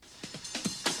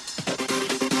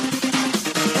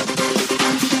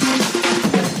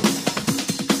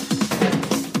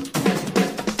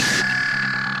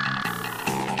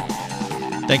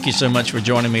Thank you so much for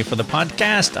joining me for the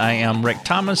podcast. I am Rick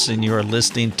Thomas, and you are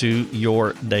listening to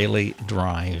Your Daily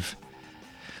Drive.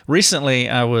 Recently,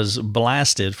 I was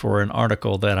blasted for an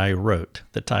article that I wrote.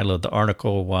 The title of the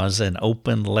article was An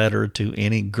Open Letter to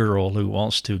Any Girl Who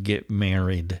Wants to Get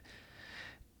Married.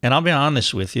 And I'll be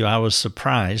honest with you, I was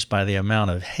surprised by the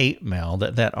amount of hate mail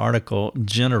that article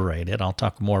generated. I'll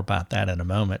talk more about that in a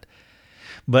moment.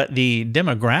 But the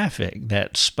demographic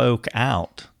that spoke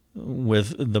out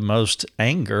with the most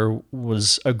anger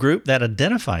was a group that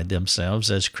identified themselves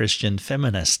as Christian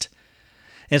feminist.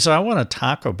 And so I want to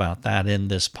talk about that in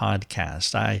this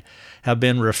podcast. I have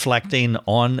been reflecting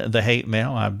on the hate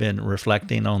mail. I've been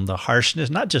reflecting on the harshness,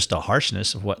 not just the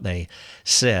harshness of what they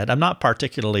said. I'm not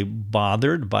particularly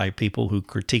bothered by people who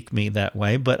critique me that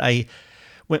way, but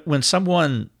when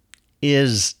someone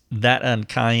is that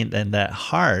unkind and that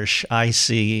harsh,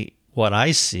 what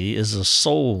I see is a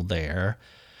soul there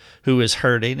who is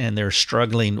hurting, and they're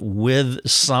struggling with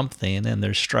something, and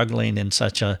they're struggling in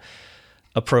such a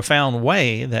profound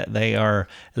way that they are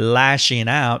lashing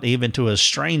out even to a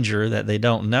stranger that they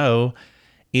don't know,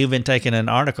 even taking an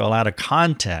article out of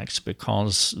context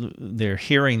because they're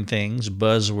hearing things,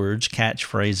 buzzwords,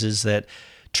 catchphrases that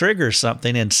trigger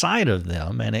something inside of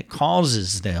them, and it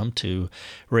causes them to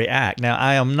react. Now,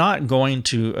 I am not going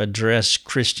to address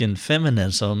Christian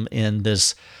feminism in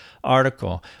this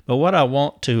article, but what I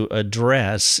want to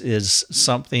address is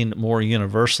something more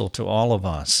universal to all of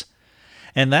us.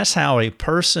 And that's how a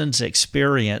person's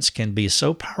experience can be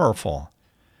so powerful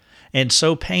and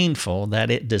so painful that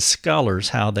it discolors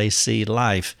how they see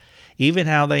life, even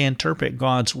how they interpret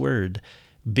God's word.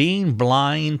 Being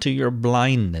blind to your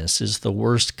blindness is the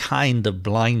worst kind of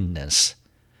blindness,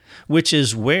 which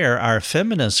is where our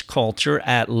feminist culture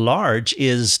at large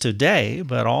is today,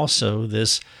 but also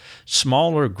this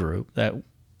smaller group that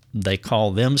they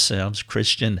call themselves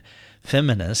Christian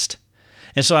feminist.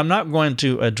 And so I'm not going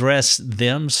to address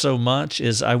them so much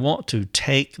as I want to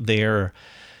take their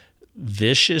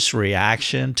vicious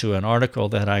reaction to an article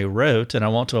that I wrote, and I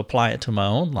want to apply it to my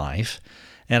own life.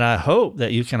 And I hope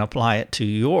that you can apply it to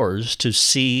yours to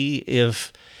see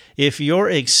if your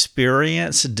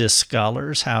experience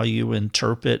discolors how you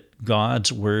interpret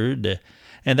God's word.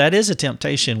 And that is a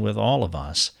temptation with all of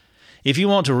us. If you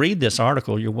want to read this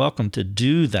article, you're welcome to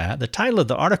do that. The title of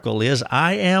the article is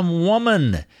I Am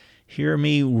Woman, Hear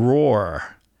Me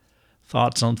Roar.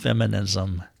 Thoughts on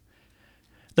Feminism.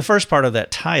 The first part of that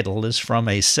title is from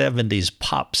a 70s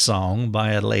pop song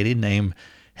by a lady named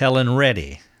Helen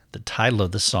Reddy. The title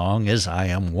of the song is I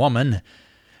Am Woman.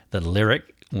 The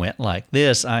lyric went like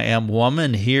this: I am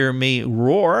woman, hear me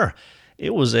roar.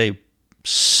 It was a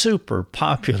super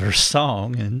popular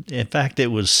song, and in fact,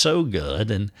 it was so good,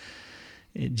 and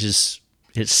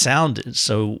it sounded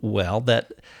so well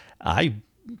that I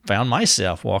found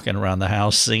myself walking around the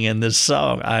house singing this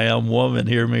song, I am woman,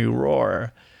 hear me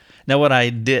roar. Now, what I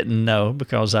didn't know,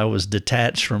 because I was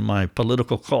detached from my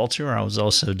political culture, I was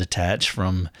also detached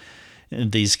from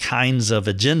these kinds of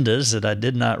agendas, that I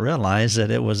did not realize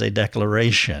that it was a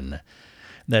declaration,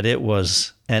 that it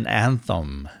was an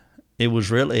anthem. It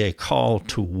was really a call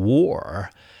to war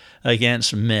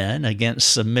against men,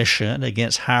 against submission,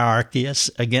 against hierarchy,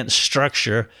 against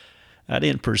structure. I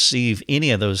didn't perceive any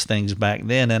of those things back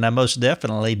then, and I most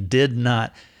definitely did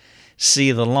not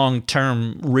see the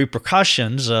long-term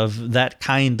repercussions of that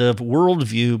kind of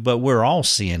worldview, but we're all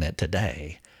seeing it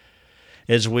today.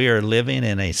 As we are living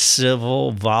in a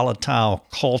civil, volatile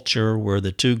culture where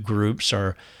the two groups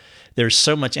there's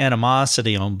so much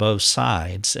animosity on both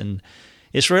sides, and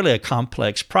it's really a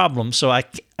complex problem. So I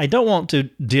don't want to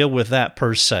deal with that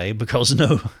per se, because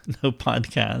no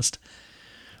podcast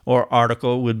or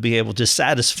article would be able to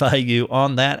satisfy you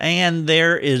on that. And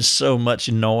there is so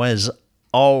much noise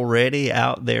already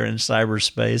out there in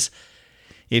cyberspace.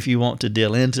 If you want to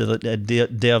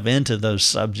delve into those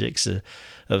subjects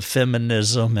of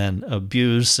feminism and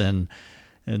abuse and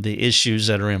the issues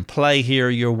that are in play here,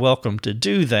 you're welcome to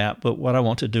do that. But what I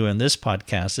want to do in this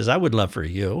podcast is I would love for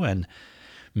you and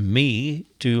me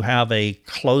to have a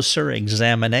closer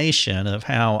examination of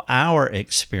how our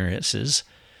experiences,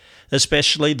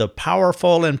 especially the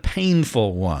powerful and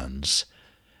painful ones,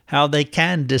 how they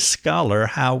can discolor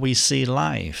how we see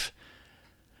life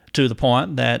to the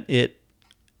point that it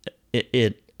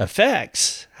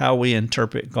affects how we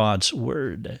interpret God's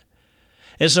word.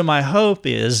 And so my hope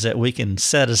is that we can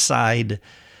set aside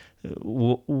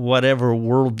whatever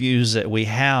worldviews that we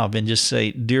have and just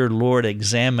say, Dear Lord,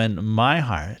 examine my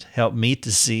heart. Help me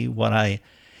to see what I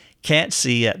can't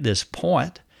see at this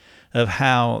point, of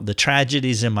how the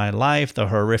tragedies in my life, the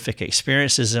horrific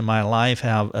experiences in my life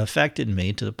have affected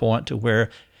me to the point to where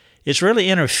It's really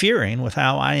interfering with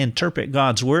how I interpret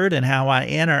God's word and how I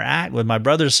interact with my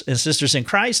brothers and sisters in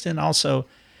Christ, and also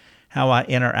how I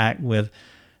interact with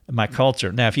my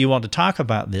culture. Now, if you want to talk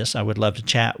about this, I would love to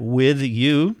chat with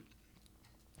you.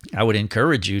 I would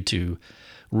encourage you to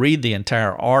read the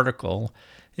entire article.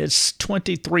 It's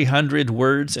 2,300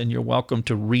 words, and you're welcome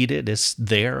to read it. It's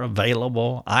there,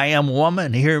 available. I Am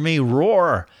Woman, Hear Me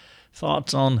Roar.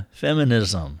 Thoughts on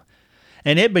feminism.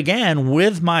 And it began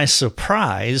with my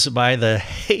surprise by the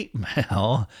hate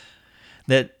mail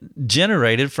that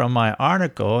generated from my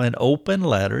article an open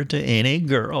letter to any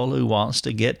girl who wants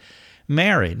to get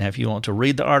married. Now, if you want to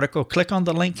read the article, click on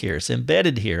the link here. It's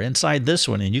embedded here inside this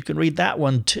one, and you can read that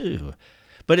one too.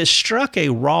 But it struck a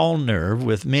raw nerve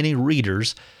with many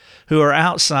readers who are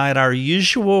outside our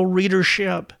usual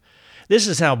readership. This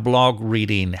is how blog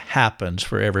reading happens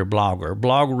for every blogger.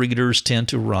 Blog readers tend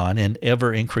to run in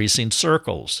ever-increasing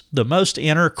circles. The most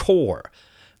inner core,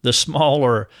 the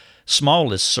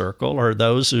smallest circle, are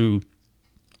those who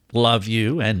love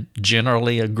you and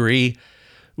generally agree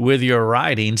with your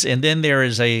writings. And then there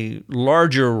is a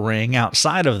larger ring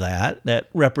outside of that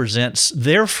represents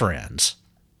their friends,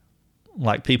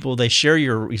 like people they share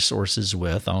your resources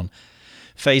with on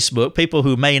Facebook, people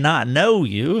who may not know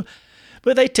you,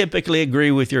 but they typically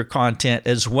agree with your content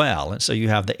as well. And so you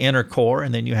have the inner core,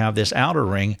 and then you have this outer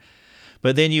ring.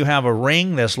 But then you have a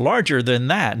ring that's larger than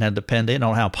that. Now, depending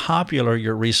on how popular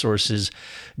your resources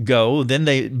go, then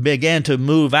they begin to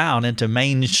move out into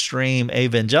mainstream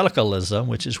evangelicalism,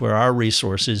 which is where our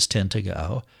resources tend to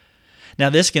go.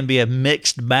 Now, this can be a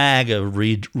mixed bag of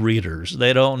readers.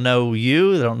 They don't know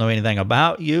you. They don't know anything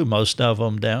about you. Most of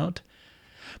them don't.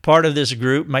 Part of this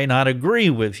group may not agree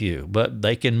with you, but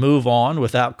they can move on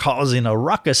without causing a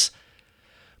ruckus.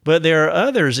 But there are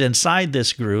others inside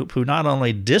this group who not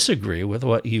only disagree with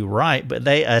what you write, but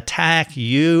they attack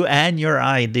you and your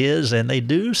ideas, and they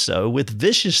do so with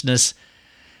viciousness.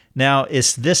 Now,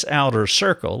 it's this outer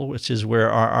circle, which is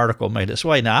where our article made its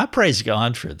way. Now, I praise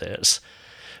God for this,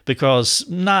 because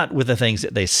not with the things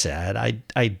that they said.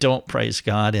 I don't praise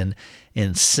God in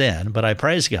sin, but I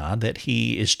praise God that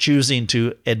He is choosing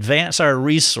to advance our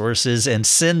resources and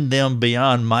send them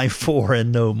beyond my four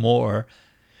and no more,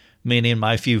 meaning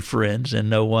my few friends and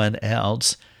no one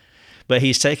else. But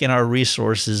He's taking our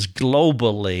resources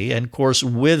globally, and of course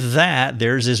with that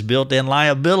there's this built-in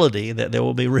liability that there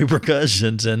will be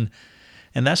repercussions, and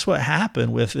that's what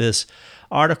happened with this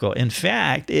article. In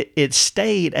fact, it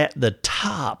stayed at the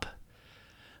top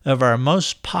of our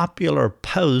most popular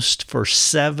post for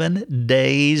 7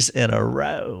 days in a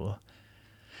row.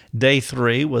 Day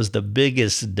 3 was the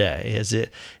biggest day, as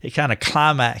it kind of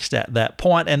climaxed at that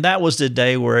point, and that was the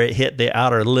day where it hit the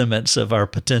outer limits of our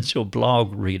potential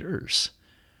blog readers.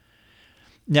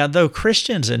 Now, though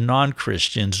Christians and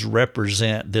non-Christians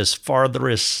represent this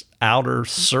farthest outer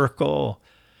circle,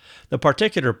 the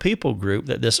particular people group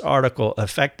that this article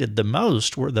affected the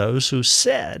most were those who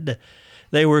said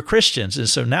they were Christians. And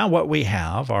so now what we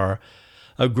have are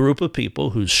a group of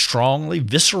people who strongly,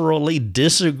 viscerally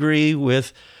disagree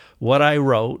with what I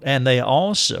wrote, and they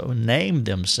also named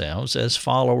themselves as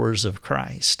followers of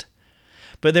Christ.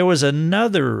 But there was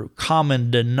another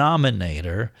common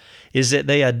denominator, is that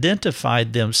they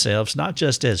identified themselves not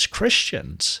just as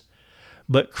Christians,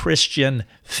 but Christian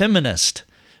feminist.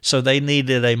 So they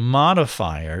needed a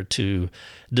modifier to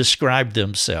describe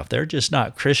themselves. They're just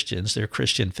not Christians, they're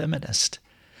Christian feminists.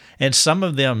 And some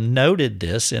of them noted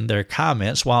this in their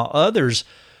comments, while others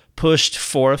pushed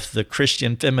forth the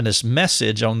Christian feminist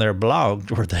message on their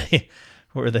blog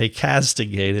where they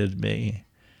castigated me.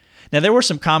 Now, there were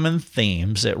some common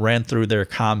themes that ran through their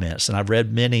comments, and I've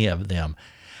read many of them.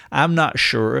 I'm not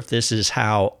sure if this is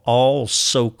how all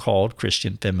so-called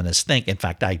Christian feminists think. In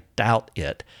fact, I doubt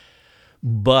it.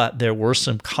 But there were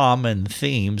some common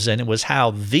themes, and it was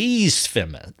how these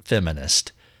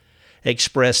feminists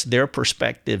expressed their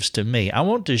perspectives to me. I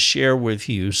want to share with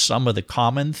you some of the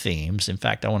common themes. In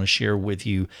fact, I want to share with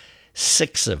you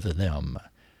 6 of them.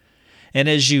 And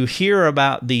as you hear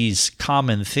about these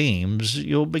common themes,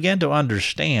 you'll begin to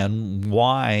understand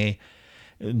why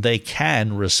they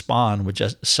can respond with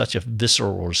just such a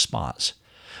visceral response.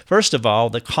 First of all,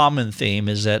 the common theme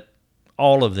is that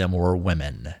all of them were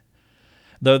women.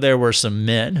 Though there were some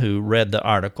men who read the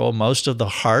article, most of the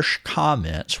harsh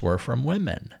comments were from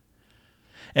women.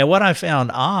 And what I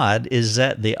found odd is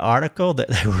that the article that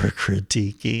they were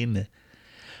critiquing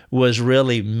was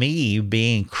really me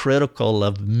being critical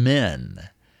of men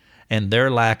and their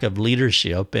lack of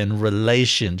leadership in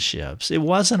relationships. It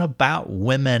wasn't about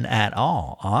women at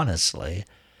all, honestly.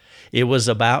 It was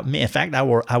about me. In fact, I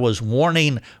was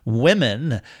warning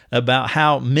women about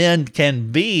how men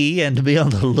can be and to be on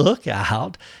the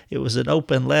lookout. It was an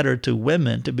open letter to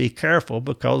women to be careful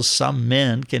because some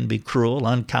men can be cruel,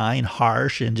 unkind,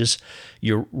 harsh, and just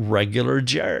your regular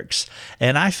jerks.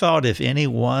 And I thought if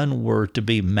anyone were to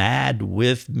be mad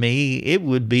with me, it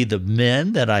would be the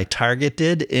men that I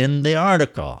targeted in the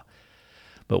article.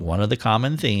 But one of the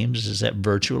common themes is that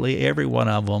virtually every one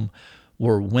of them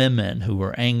were women who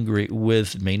were angry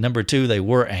with me. Number two, they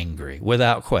were angry,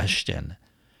 without question.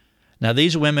 Now,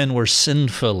 these women were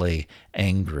sinfully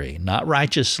angry, not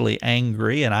righteously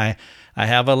angry. And I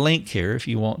have a link here if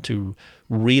you want to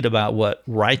read about what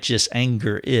righteous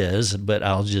anger is. But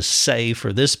I'll just say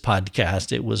for this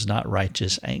podcast, it was not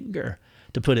righteous anger,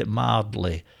 to put it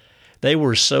mildly. They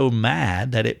were so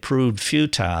mad that it proved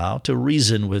futile to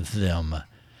reason with them.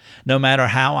 No matter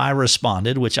how I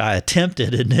responded, which I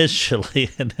attempted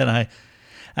initially, and then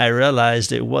I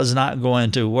realized it was not going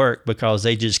to work because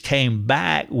they just came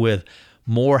back with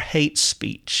more hate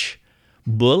speech.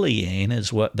 Bullying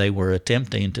is what they were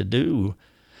attempting to do.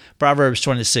 Proverbs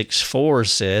 26:4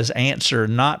 says, "Answer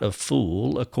not a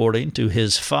fool according to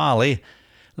his folly,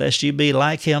 lest you be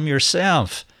like him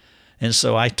yourself." And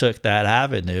so I took that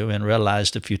avenue and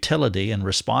realized the futility in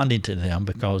responding to them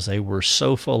because they were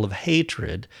so full of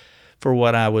hatred for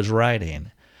what I was writing.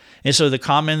 And so the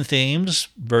common themes,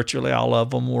 virtually all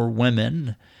of them were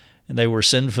women, and they were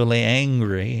sinfully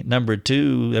angry. Number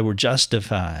two, they were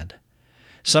justified.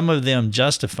 Some of them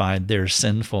justified their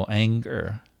sinful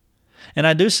anger. And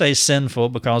I do say sinful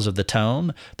because of the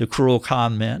tone, the cruel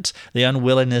comments, the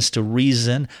unwillingness to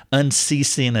reason,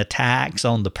 unceasing attacks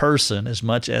on the person as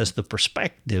much as the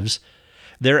perspectives.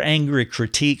 Their angry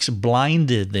critiques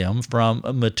blinded them from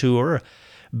a mature,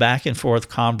 back and forth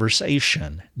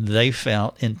conversation. They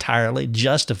felt entirely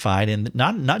justified in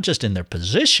not just in their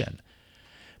position,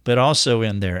 but also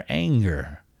in their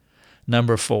anger.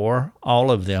 Number four,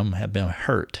 all of them have been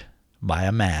hurt by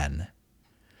a man.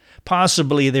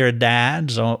 Possibly their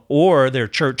dads or their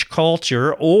church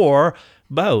culture or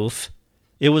both.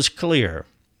 It was clear.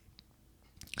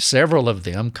 Several of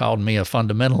them called me a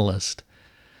fundamentalist,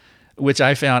 which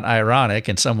I found ironic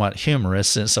and somewhat humorous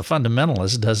since a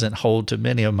fundamentalist doesn't hold to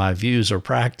many of my views or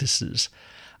practices.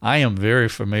 I am very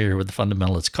familiar with the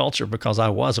fundamentalist culture because I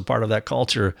was a part of that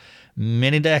culture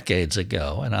many decades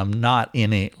ago, and I'm not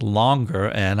any longer,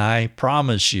 and I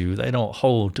promise you they don't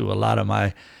hold to a lot of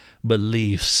my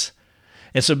beliefs.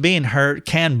 And so being hurt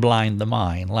can blind the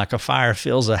mind, like a fire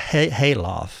fills a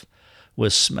hayloft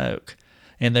with smoke.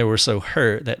 And they were so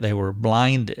hurt that they were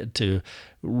blinded to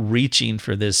reaching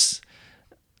for this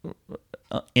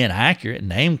inaccurate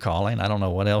name calling. I don't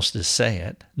know what else to say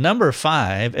it. Number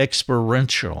five,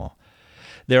 experiential.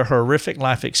 Their horrific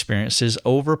life experiences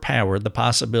overpowered the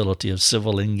possibility of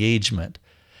civil engagement.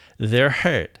 Their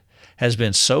hurt has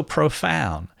been so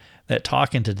profound that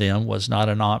talking to them was not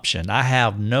an option. I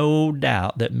have no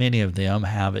doubt that many of them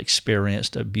have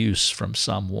experienced abuse from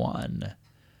someone.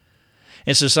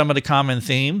 And so some of the common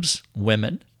themes,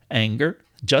 women, anger,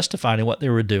 justifying what they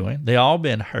were doing. They all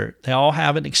been hurt. They all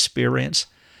have an experience.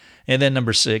 And then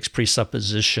number six,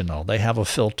 presuppositional. They have a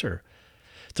filter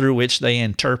through which they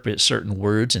interpret certain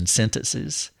words and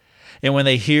sentences. And when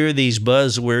they hear these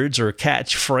buzzwords or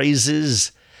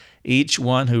catchphrases, each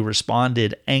one who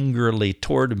responded angrily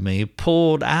toward me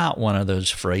pulled out one of those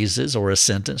phrases or a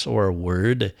sentence or a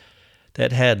word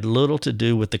that had little to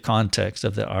do with the context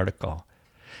of the article.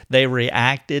 They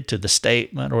reacted to the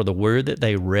statement or the word that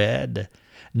they read,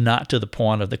 not to the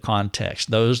point of the context.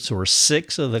 Those were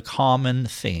six of the common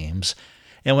themes.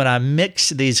 And when I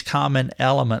mixed these common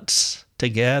elements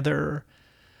together,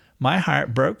 my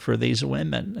heart broke for these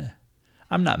women.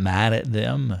 I'm not mad at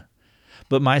them,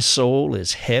 but my soul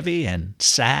is heavy and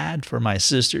sad for my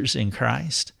sisters in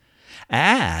Christ.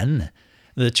 And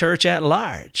the church at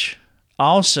large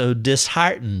also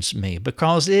disheartens me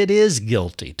because it is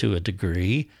guilty to a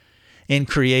degree in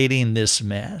creating this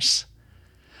mess.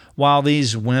 While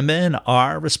these women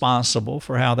are responsible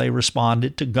for how they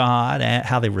responded to God and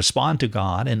how they respond to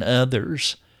God and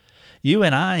others, you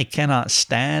and I cannot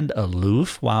stand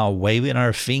aloof while waving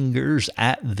our fingers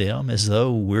at them as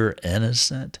though we're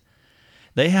innocent.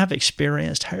 They have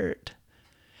experienced hurt.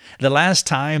 The last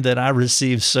time that I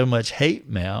received so much hate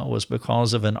mail was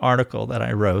because of an article that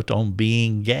I wrote on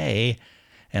being gay.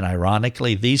 And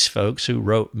ironically, these folks who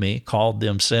wrote me called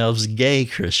themselves gay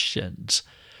Christians.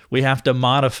 We have to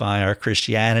modify our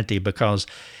Christianity because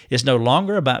it's no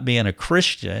longer about being a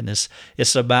Christian.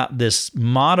 It's about this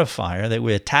modifier that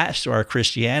we attach to our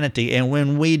Christianity. And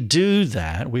when we do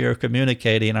that, we are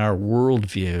communicating our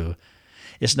worldview.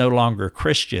 It's no longer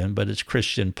Christian, but it's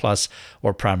Christian plus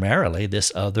or primarily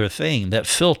this other thing that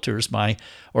filters my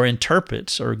or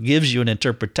interprets or gives you an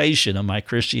interpretation of my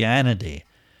Christianity.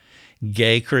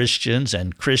 Gay Christians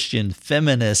and Christian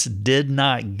feminists did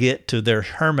not get to their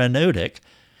hermeneutic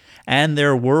and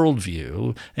their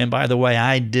worldview. And by the way,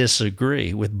 I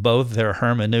disagree with both their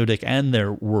hermeneutic and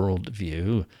their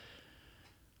worldview.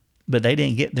 But they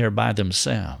didn't get there by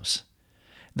themselves.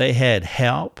 They had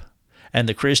help, and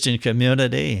the Christian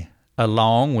community,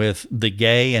 along with the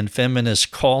gay and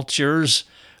feminist cultures,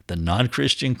 the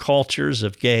non-Christian cultures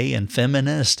of gay and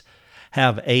feminist,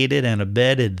 have aided and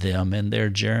abetted them in their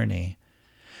journey.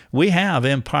 We have,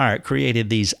 in part, created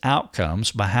these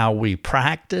outcomes by how we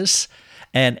practice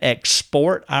and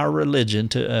export our religion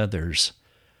to others.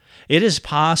 It is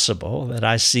possible that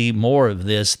I see more of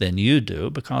this than you do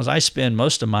because I spend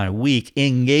most of my week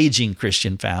engaging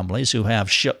Christian families who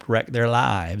have shipwrecked their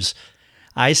lives.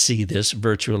 I see this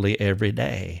virtually every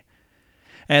day.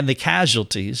 And the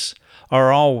casualties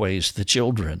are always the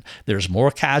children. There's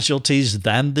more casualties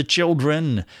than the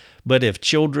children, but if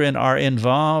children are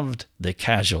involved, the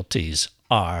casualties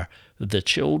are the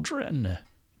children.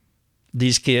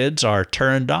 These kids are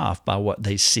turned off by what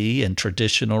they see in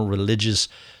traditional religious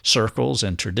circles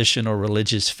and traditional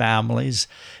religious families.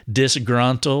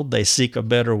 Disgruntled, they seek a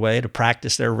better way to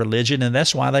practice their religion, and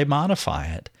that's why they modify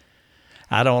it.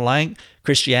 I don't like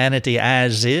Christianity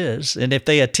as is, and if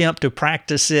they attempt to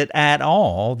practice it at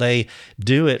all, they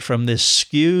do it from this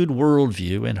skewed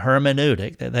worldview and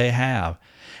hermeneutic that they have.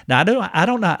 Now,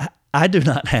 I do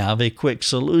not have a quick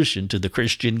solution to the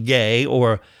Christian gay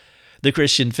or the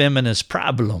Christian feminist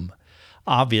problem.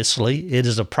 Obviously, it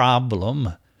is a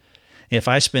problem. If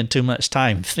I spend too much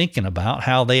time thinking about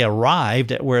how they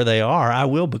arrived at where they are, I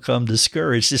will become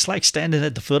discouraged. It's like standing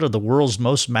at the foot of the world's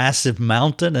most massive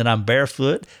mountain and I'm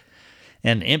barefoot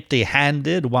and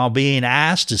empty-handed while being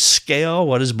asked to scale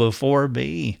what is before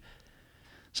me.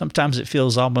 Sometimes it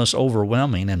feels almost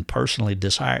overwhelming and personally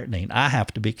disheartening. I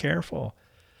have to be careful.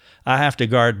 I have to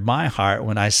guard my heart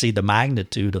when I see the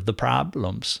magnitude of the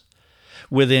problems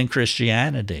within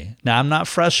Christianity. Now, I'm not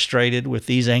frustrated with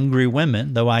these angry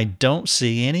women, though I don't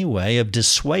see any way of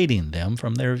dissuading them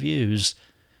from their views.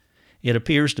 It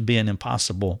appears to be an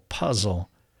impossible puzzle.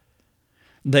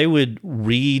 They would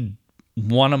read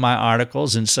one of my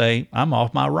articles and say, I'm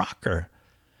off my rocker.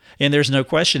 And there's no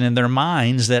question in their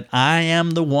minds that I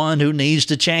am the one who needs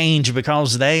to change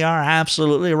because they are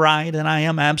absolutely right and I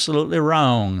am absolutely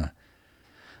wrong.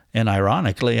 And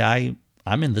ironically, I'm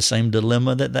in the same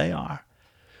dilemma that they are.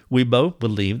 We both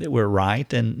believe that we're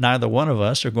right, and neither one of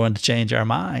us are going to change our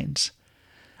minds.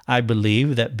 I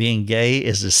believe that being gay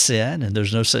is a sin, and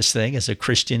there's no such thing as a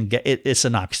Christian gay. It's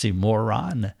an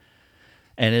oxymoron.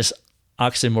 And it's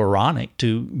oxymoronic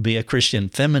to be a Christian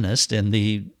feminist in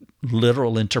the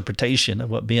literal interpretation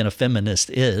of what being a feminist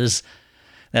is.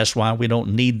 That's why we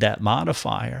don't need that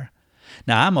modifier.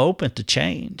 Now, I'm open to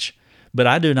change, but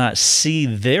I do not see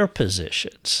their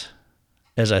positions,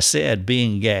 as I said,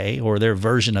 being gay or their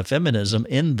version of feminism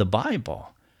in the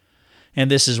Bible. And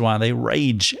this is why they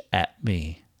rage at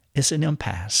me. It's an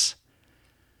impasse.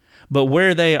 But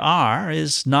where they are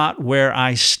is not where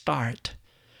I start.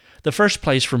 The first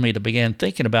place for me to begin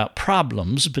thinking about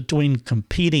problems between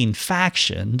competing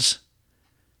factions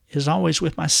is always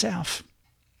with myself.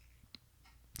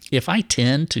 If I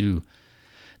tend to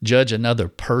judge another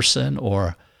person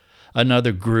or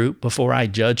another group before I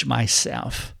judge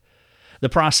myself, the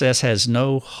process has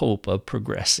no hope of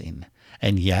progressing.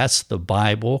 And yes, the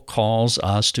Bible calls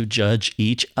us to judge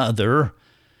each other,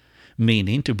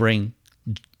 meaning to bring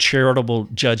charitable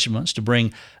judgments, to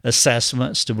bring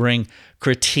assessments, to bring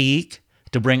critique,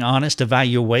 to bring honest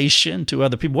evaluation to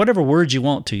other people. Whatever word you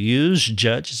want to use,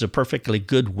 judge is a perfectly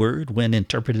good word when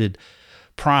interpreted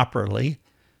properly.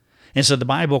 And so the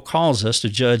Bible calls us to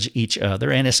judge each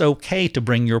other, and it's okay to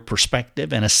bring your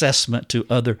perspective and assessment to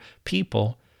other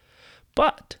people.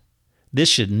 But this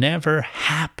should never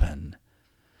happen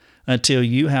until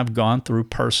you have gone through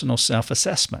personal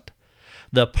self-assessment.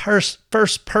 The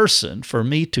first person for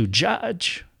me to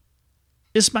judge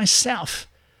is myself,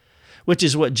 which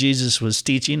is what Jesus was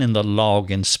teaching in the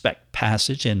log and speck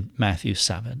passage in Matthew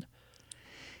 7.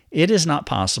 It is not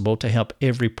possible to help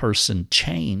every person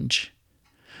change,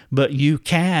 but you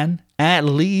can at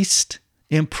least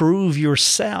improve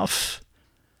yourself.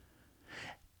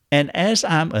 And as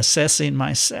I'm assessing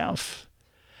myself,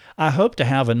 I hope to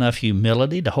have enough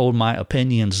humility to hold my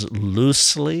opinions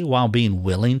loosely while being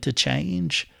willing to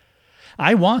change.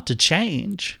 I want to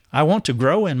change. I want to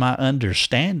grow in my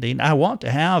understanding. I want to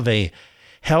have a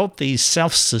healthy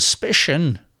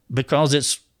self-suspicion because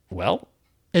it's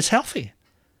healthy.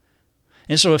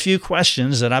 And so a few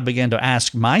questions that I began to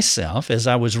ask myself as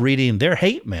I was reading their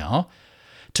hate mail,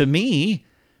 to me,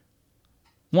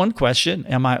 one question,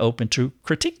 am I open to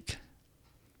critique?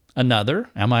 Another,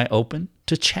 am I open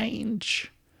to change?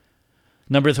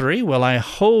 Number 3, will I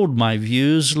hold my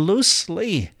views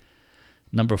loosely?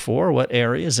 Number 4, what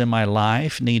areas in my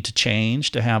life need to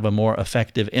change to have a more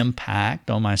effective impact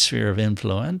on my sphere of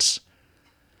influence?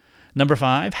 Number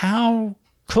 5, how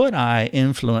could I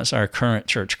influence our current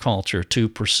church culture to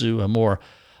pursue a more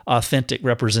authentic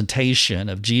representation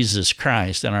of Jesus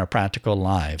Christ in our practical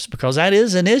lives? Because that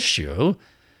is an issue,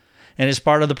 and it's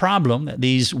part of the problem that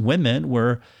these women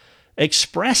were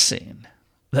expressing,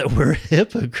 that we're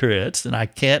hypocrites, and I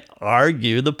can't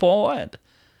argue the point.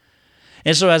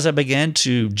 And so as I began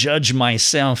to judge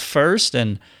myself first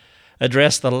and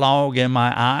address the log in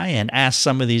my eye and ask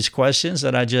some of these questions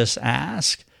that I just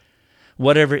asked,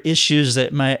 whatever issues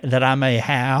that I may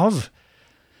have,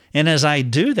 and as I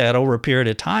do that over a period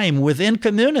of time within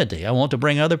community, I want to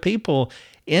bring other people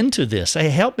into this.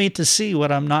 They help me to see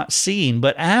what I'm not seeing.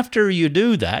 But after you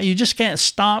do that, you just can't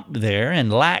stop there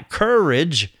and lack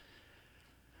courage.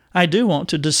 I do want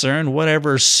to discern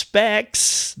whatever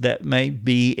specks that may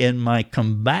be in my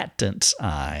combatant's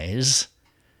eyes.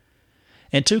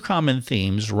 And 2 common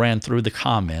themes ran through the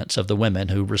comments of the women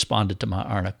who responded to my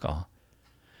article.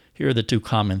 Here are the 2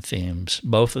 common themes.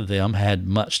 Both of them had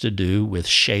much to do with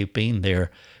shaping their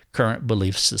current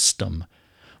belief system.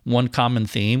 One common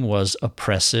theme was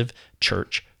oppressive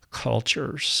church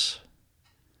cultures.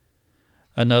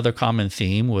 Another common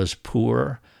theme was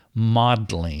poor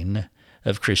modeling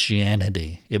of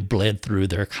Christianity. It bled through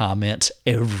their comments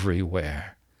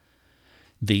everywhere.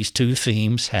 These 2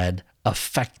 themes had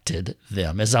affected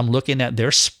them. As I'm looking at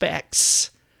their specs,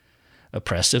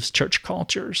 oppressive church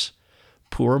cultures,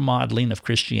 poor modeling of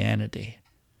Christianity.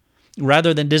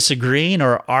 Rather than disagreeing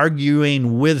or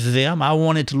arguing with them, I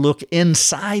wanted to look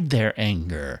inside their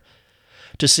anger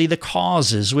to see the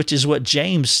causes, which is what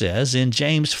James says in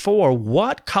James 4.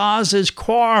 What causes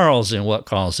quarrels and what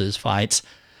causes fights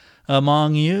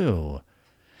among you?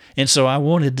 And so I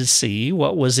wanted to see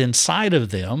what was inside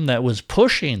of them that was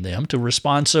pushing them to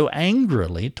respond so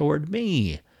angrily toward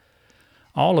me.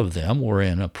 All of them were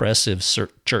in oppressive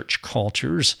church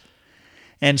cultures,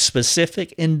 and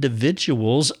specific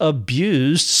individuals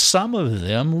abused some of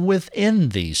them within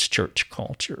these church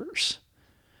cultures.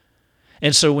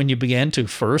 And so when you begin to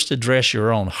first address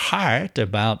your own heart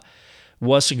about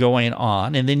what's going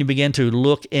on, and then you begin to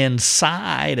look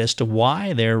inside as to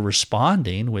why they're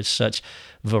responding with such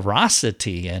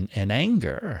veracity and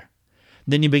anger,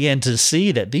 then you begin to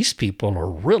see that these people are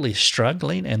really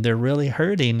struggling and they're really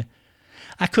hurting.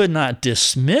 I could not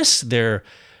dismiss their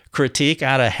critique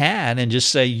out of hand and just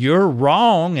say, you're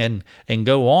wrong, and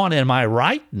go on in my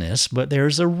rightness, but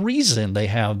there's a reason they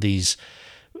have these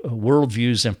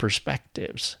worldviews and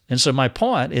perspectives. And so my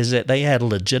point is that they had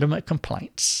legitimate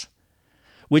complaints,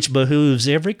 which behooves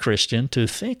every Christian to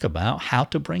think about how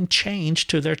to bring change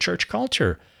to their church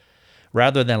culture.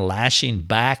 Rather than lashing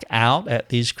back out at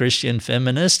these Christian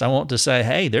feminists, I want to say,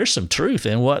 hey, there's some truth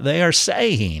in what they are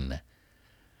saying.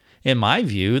 In my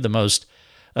view, the most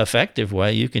effective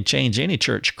way you can change any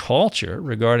church culture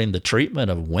regarding the treatment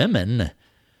of women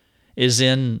is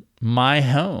in my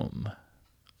home,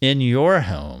 in your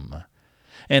home.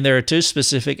 And there are 2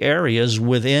 specific areas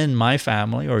within my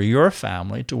family or your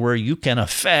family to where you can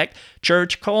affect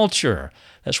church culture.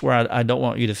 That's where I don't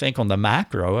want you to think on the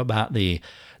macro about the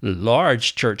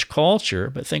large church culture,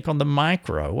 but think on the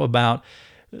micro about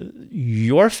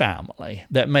your family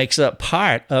that makes up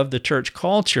part of the church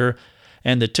culture.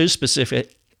 And the 2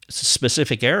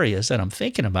 specific areas that I'm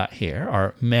thinking about here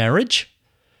are marriage,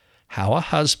 how a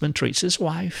husband treats his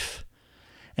wife,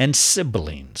 and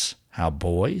siblings, how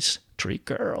boys treat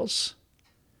girls.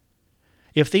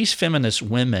 If these feminist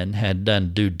women had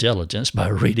done due diligence by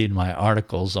reading my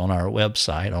articles on our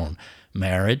website on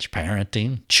marriage,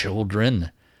 parenting,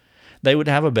 children, they would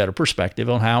have a better perspective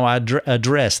on how I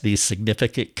address these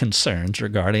significant concerns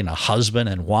regarding a husband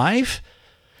and wife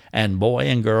and boy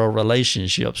and girl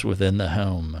relationships within the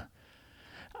home.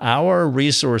 Our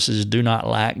resources do not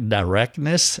lack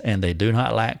directness, and they do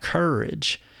not lack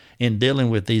courage in dealing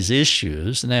with these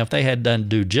issues. Now, if they had done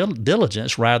due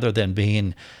diligence rather than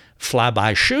being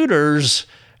fly-by shooters,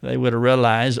 they would have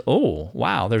realized, oh,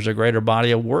 wow, there's a greater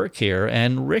body of work here.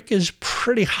 And Rick is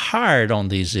pretty hard on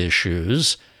these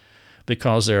issues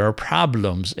because there are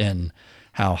problems in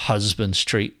how husbands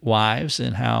treat wives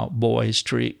and how boys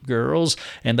treat girls,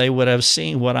 and they would have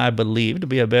seen what I believe to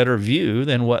be a better view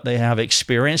than what they have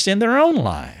experienced in their own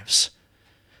lives.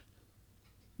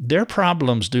 Their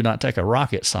problems do not take a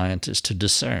rocket scientist to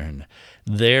discern.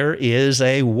 There is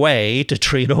a way to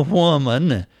treat a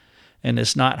woman, and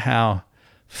it's not how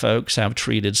folks have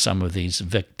treated some of these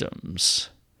victims.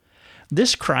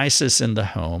 This crisis in the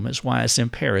home is why it's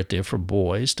imperative for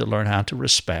boys to learn how to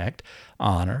respect,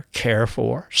 honor, care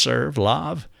for, serve,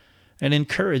 love, and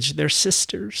encourage their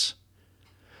sisters.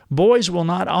 Boys will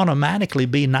not automatically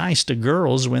be nice to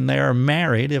girls when they are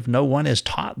married if no one has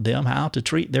taught them how to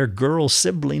treat their girl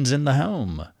siblings in the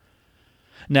home.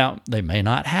 Now, they may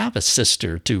not have a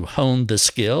sister to hone the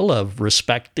skill of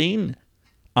respecting,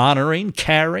 honoring,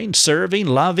 caring, serving,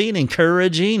 loving,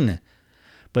 encouraging,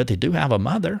 but they do have a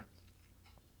mother.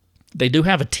 They do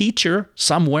have a teacher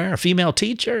somewhere, a female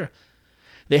teacher.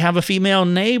 They have a female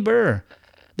neighbor.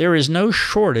 There is no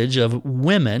shortage of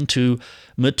women to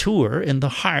mature in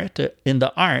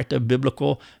the art of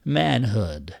biblical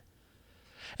manhood.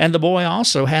 And the boy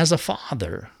also has a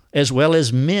father, as well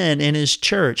as men in his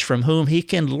church from whom he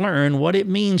can learn what it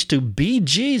means to be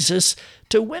Jesus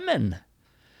to women.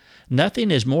 Nothing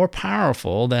is more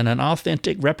powerful than an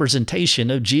authentic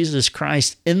representation of Jesus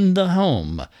Christ in the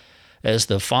home, as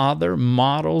the father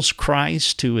models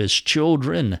Christ to his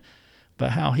children by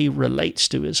how he relates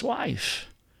to his wife.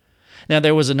 Now,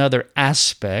 there was another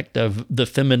aspect of the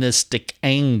feministic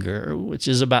anger, which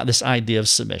is about this idea of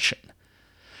submission.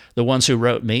 The ones who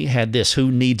wrote me had this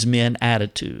 "who needs men"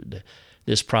 attitude.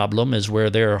 This problem is where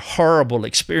their horrible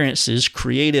experiences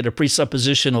created a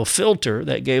presuppositional filter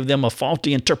that gave them a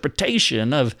faulty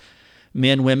interpretation of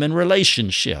men-women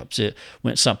relationships. It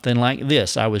went something like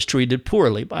this: I was treated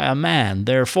poorly by a man,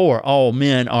 therefore all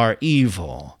men are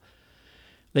evil.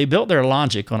 They built their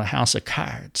logic on a house of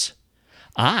cards.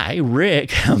 I,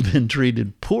 Rick, have been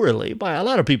treated poorly by a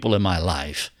lot of people in my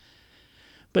life.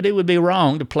 But it would be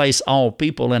wrong to place all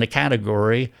people in a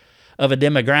category of a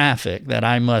demographic that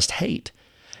I must hate.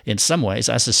 In some ways,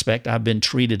 I suspect I've been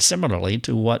treated similarly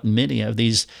to what many of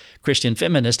these Christian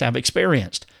feminists have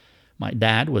experienced. My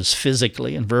dad was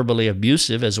physically and verbally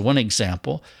abusive, as one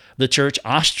example. The church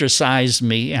ostracized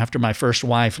me after my first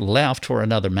wife left for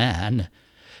another man.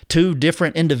 2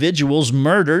 different individuals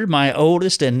murdered my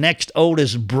oldest and next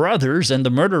oldest brothers, and the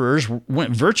murderers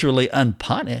went virtually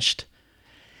unpunished.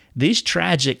 These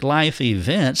tragic life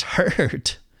events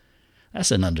hurt.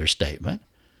 That's an understatement.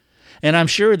 And I'm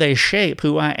sure they shape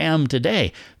who I am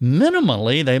today.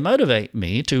 Minimally, they motivate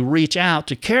me to reach out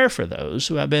to care for those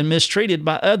who have been mistreated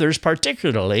by others,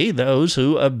 particularly those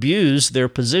who abuse their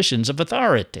positions of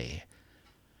authority.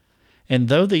 And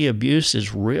though the abuse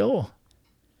is real,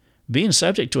 being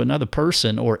subject to another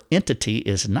person or entity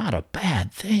is not a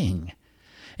bad thing.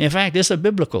 In fact, it's a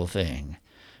biblical thing.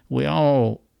 We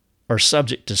all are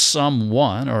subject to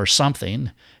someone or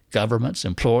something: governments,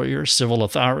 employers, civil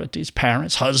authorities,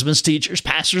 parents, husbands, teachers,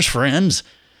 pastors, friends.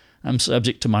 I'm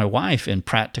subject to my wife in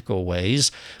practical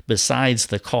ways. Besides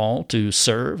the call to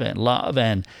serve and love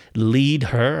and lead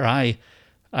her,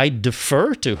 I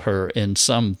defer to her in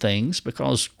some things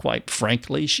because, quite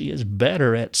frankly, she is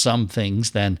better at some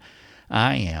things than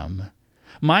I am.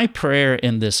 My prayer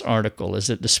in this article is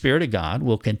that the Spirit of God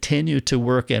will continue to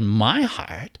work in my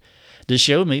heart to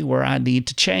show me where I need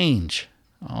to change.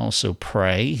 I also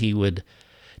pray He would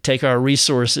take our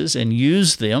resources and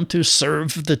use them to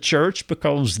serve the church,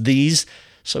 because these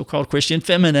so-called Christian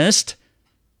feminists,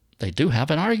 they do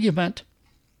have an argument.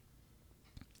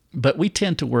 But we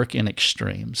tend to work in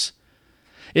extremes.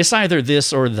 It's either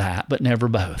this or that, but never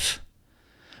both.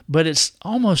 But it's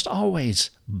almost always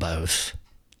both.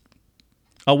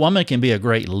 A woman can be a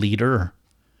great leader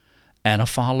and a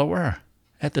follower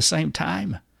at the same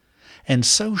time, and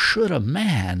so should a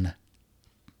man.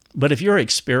 But if your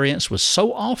experience was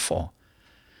so awful,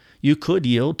 you could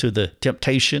yield to the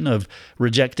temptation of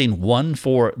rejecting one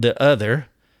for the other,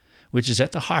 which is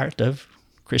at the heart of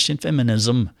Christian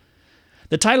feminism.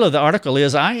 The title of the article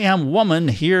is "I Am Woman,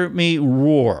 Hear Me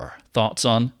Roar: Thoughts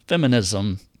on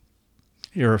Feminism."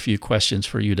 Here are a few questions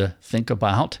for you to think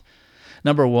about.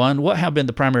 Number 1, what have been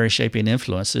the primary shaping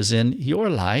influences in your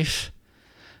life?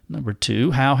 Number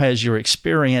 2, how has your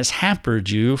experience hampered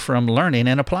you from learning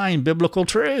and applying biblical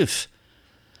truth?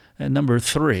 And number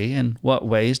 3, in what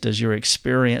ways does your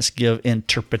experience give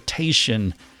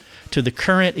interpretation to the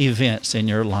current events in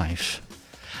your life?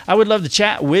 I would love to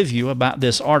chat with you about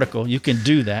this article. You can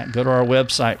do that. Go to our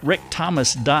website,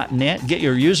 rickthomas.net. Get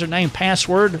your username,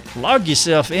 password, log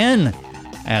yourself in,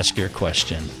 ask your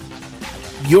question.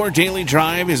 Your Daily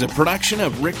Drive is a production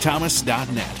of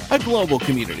rickthomas.net, a global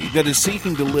community that is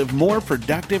seeking to live more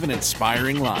productive and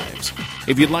inspiring lives.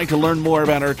 If you'd like to learn more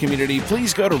about our community,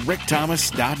 please go to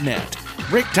rickthomas.net.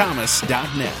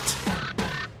 rickthomas.net.